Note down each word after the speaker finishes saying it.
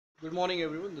Good morning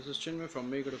everyone, this is Chinmay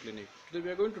from Megado Clinic. Today we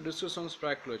are going to discuss on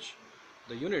Sprag clutch,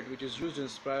 the unit which is used in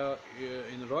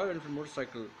Royal Enfield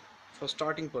motorcycle for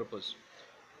starting purpose.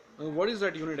 What is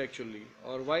that unit actually,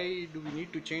 or why do we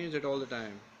need to change it all the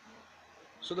time?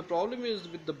 So the problem is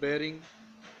with the bearing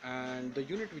and the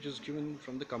unit which is given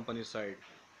from the company side.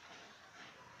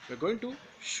 We are going to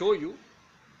show you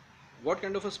what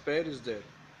kind of a spare is there.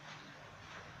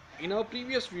 In our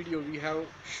previous video we have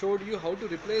showed you how to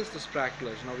replace the Sprag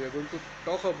clutch. Now we are going to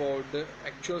talk about the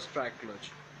actual Sprag clutch.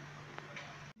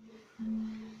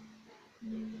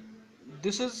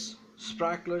 This is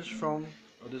Sprag clutch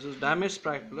this is damaged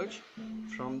Sprag clutch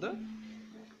from the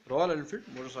Royal Enfield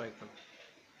motorcycle.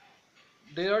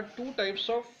 There are two types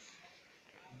of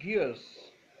gears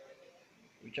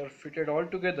which are fitted all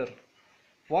together.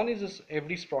 One is this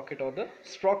FD sprocket or the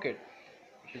sprocket,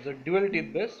 which is a dual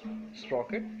teeth based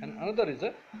sprocket, and another is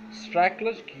a Sprag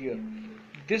clutch gear.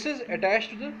 This is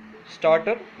attached to the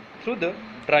starter through the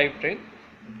drivetrain.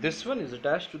 This one is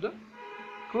attached to the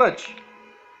clutch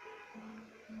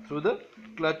through the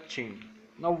clutch chain.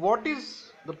 Now what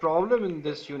is the problem in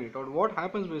this unit, or what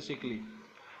happens basically,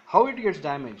 how it gets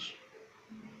damaged?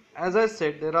 As I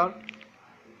said, there are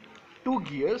two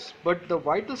gears, but the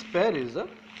vital spare is the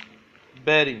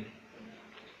bearing.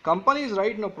 Company is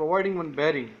right now providing one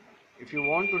bearing. If you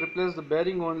want to replace the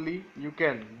bearing only, you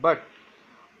can, but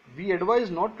we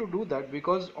advise not to do that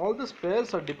because all the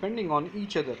spares are depending on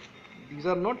each other. These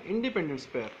are not independent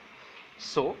spare.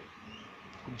 So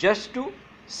just to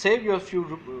save your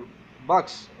few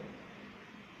bucks,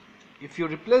 if you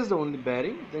replace the only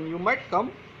bearing, then you might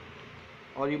come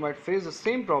or you might face the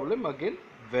same problem again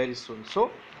very soon.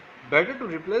 So better to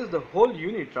replace the whole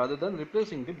unit rather than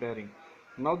replacing the bearing.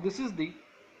 Now this is the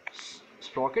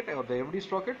sprocket or the FD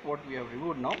sprocket what we have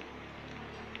removed now.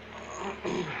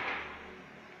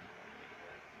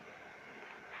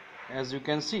 As you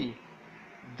can see,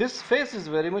 this face is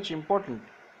very much important,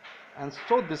 and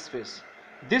so this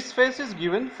face is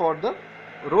given for the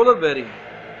roller bearing,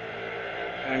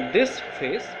 and this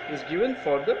face is given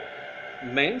for the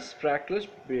main Sprag clutch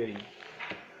bearing.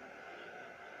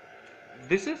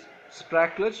 This is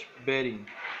Sprag clutch bearing.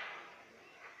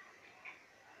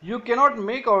 You cannot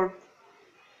make out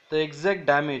the exact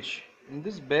damage in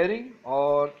this bearing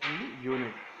or in the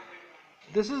unit.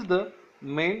 This is the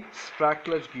main Sprag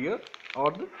clutch gear or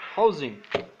the housing.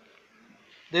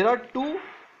 There are two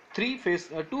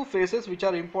faces which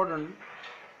are important,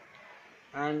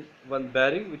 and one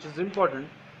bearing which is important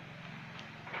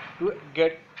to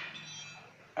get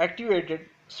activated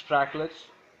Sprag clutch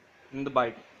in the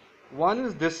bike. One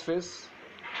is this face,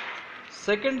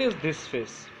 second is this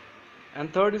face,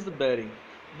 and third is the bearing.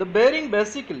 The bearing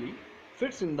basically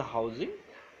fits in the housing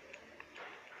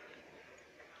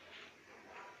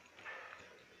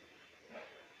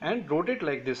and rotate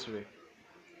like this way.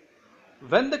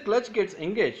 When the clutch gets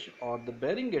engaged or the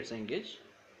bearing gets engaged,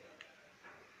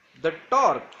 the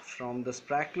torque from the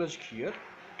Sprag clutch gear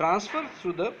transfers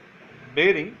through the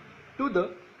bearing to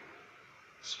the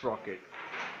sprocket.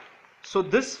 So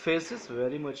this face is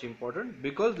very much important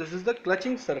because this is the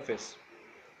clutching surface.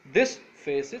 This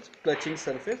face is clutching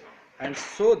surface, and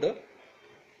so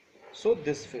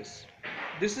this face.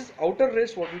 This is outer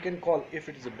race, what we can call if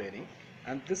it is a bearing,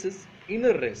 and this is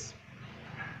inner race.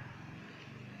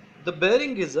 The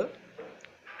bearing is a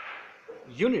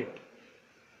unit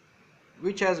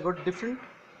which has got different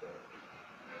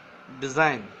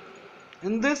design.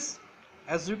 In this,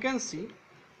 as you can see,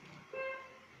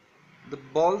 the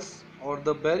balls or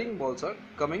the bearing balls are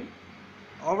coming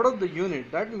out of the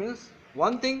unit. That means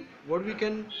one thing what we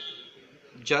can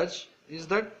judge is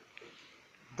that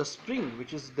the spring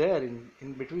which is there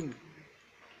in between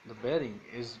the bearing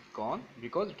is gone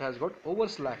because it has got over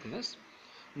slackness.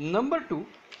 Number two,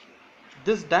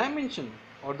 this dimension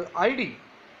or the ID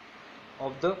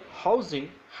of the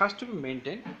housing has to be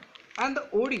maintained, and the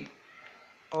OD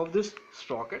of this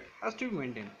sprocket has to be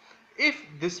maintained. If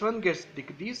this one gets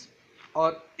decreased,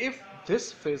 or if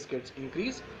this face gets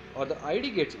increased or the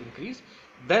ID gets increased,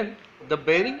 then the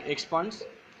bearing expands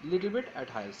little bit at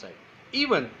higher side.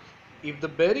 Even if the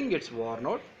bearing gets worn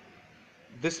out,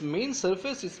 this main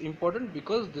surface is important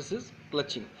because this is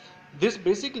clutching. This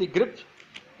basically grips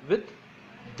with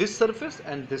this surface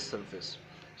and this surface.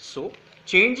 So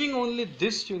changing only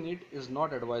this unit is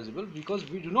not advisable because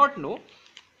we do not know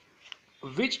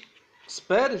which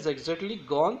spare is exactly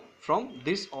gone from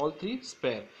this all three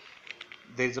spare.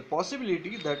 There is a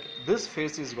possibility that this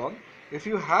face is gone. If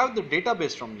you have the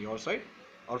database from your side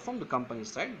or from the company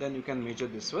side, then you can measure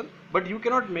this one, but you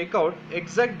cannot make out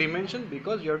exact dimension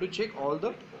because you have to check all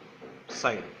the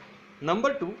side.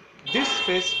 Number two, this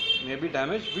phase may be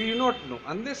damaged. We do not know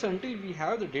unless until we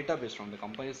have the database from the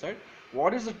company side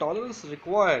what is the tolerance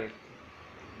required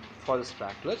for the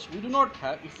Sprag clutch. We do not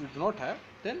have. If we do not have,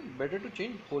 then better to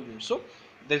change whole unit. So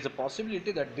there is a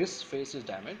possibility that this face is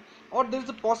damaged, or there is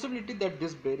a possibility that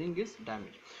this bearing is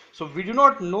damaged. So we do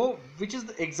not know which is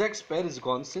the exact spare is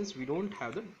gone, since we don't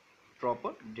have the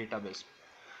proper database.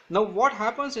 Now what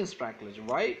happens in Sprag clutch?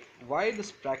 Why the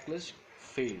Sprag clutch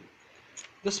failed?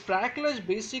 The Sprag clutch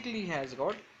basically has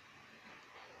got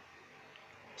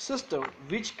system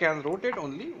which can rotate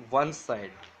only one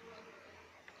side.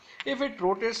 If it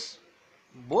rotates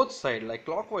both sides like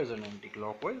clockwise and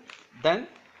anti-clockwise, then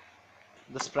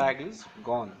the Sprag is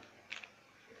gone.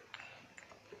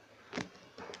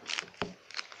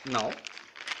 Now,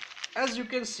 as you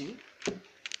can see,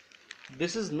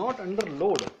 this is not under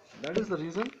load. That is the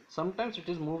reason sometimes it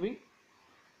is moving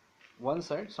one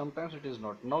side, sometimes it is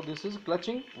not. Now this is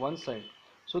clutching one side.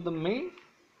 So the main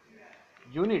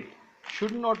unit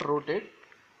should not rotate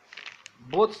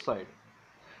both sides.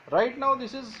 Right now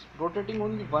this is rotating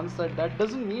only one side. That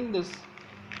doesn't mean this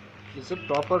is a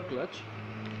proper clutch.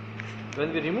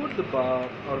 When we removed the bar,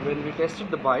 or when we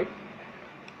tested the bike,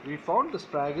 we found the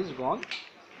Sprag is gone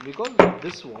because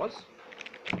this was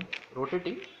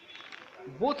rotating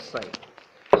both sides.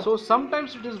 So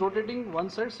sometimes it is rotating one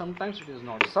side, sometimes it is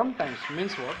not. Sometimes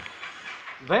means what?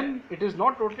 When it is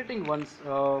not rotating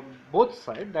both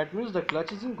sides, that means the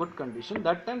clutch is in good condition.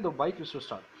 That time the bike used to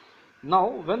start. Now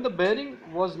when the bearing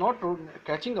was not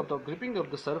catching up, the gripping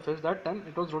of the surface, that time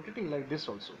it was rotating like this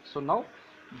also. So now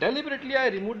deliberately I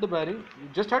removed the bearing. You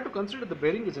just have to consider the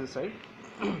bearing is inside.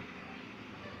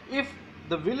 If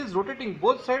the wheel is rotating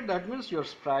both sides, that means your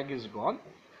Sprag is gone.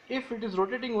 If it is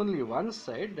rotating only one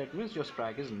side, that means your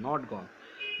Sprag is not gone.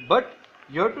 But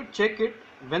you have to check it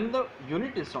when the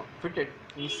unit is fitted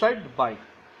inside the bike.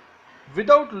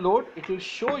 Without load, it will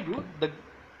show you the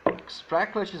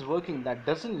Sprag clutch is working. That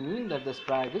doesn't mean that the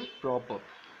Sprag is proper.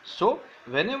 So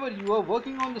whenever you are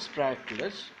working on the Sprag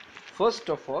clutch, first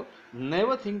of all,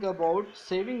 never think about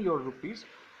saving your rupees.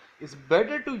 It's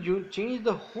better to change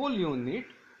the whole unit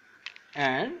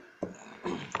and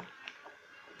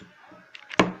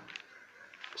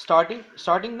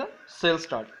starting the sale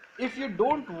start. If you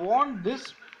don't want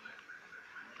this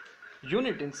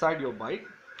unit inside your bike,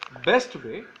 best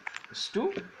way is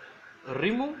to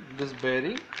remove this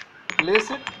bearing, place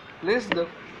the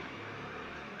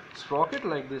sprocket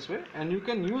like this way, and you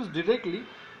can use directly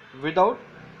without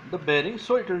the bearing,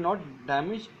 so it will not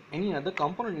damage any other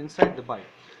component inside the bike.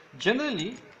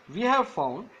 Generally we have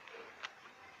found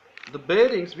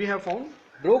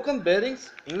broken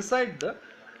bearings inside the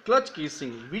clutch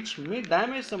casing, which may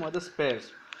damage some other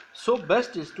spares. So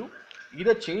best is to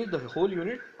either change the whole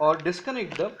unit or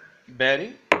disconnect the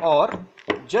bearing, or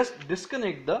just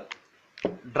disconnect the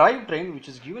drivetrain which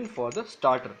is given for the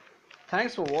starter.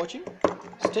 Thanks for watching.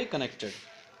 Stay connected.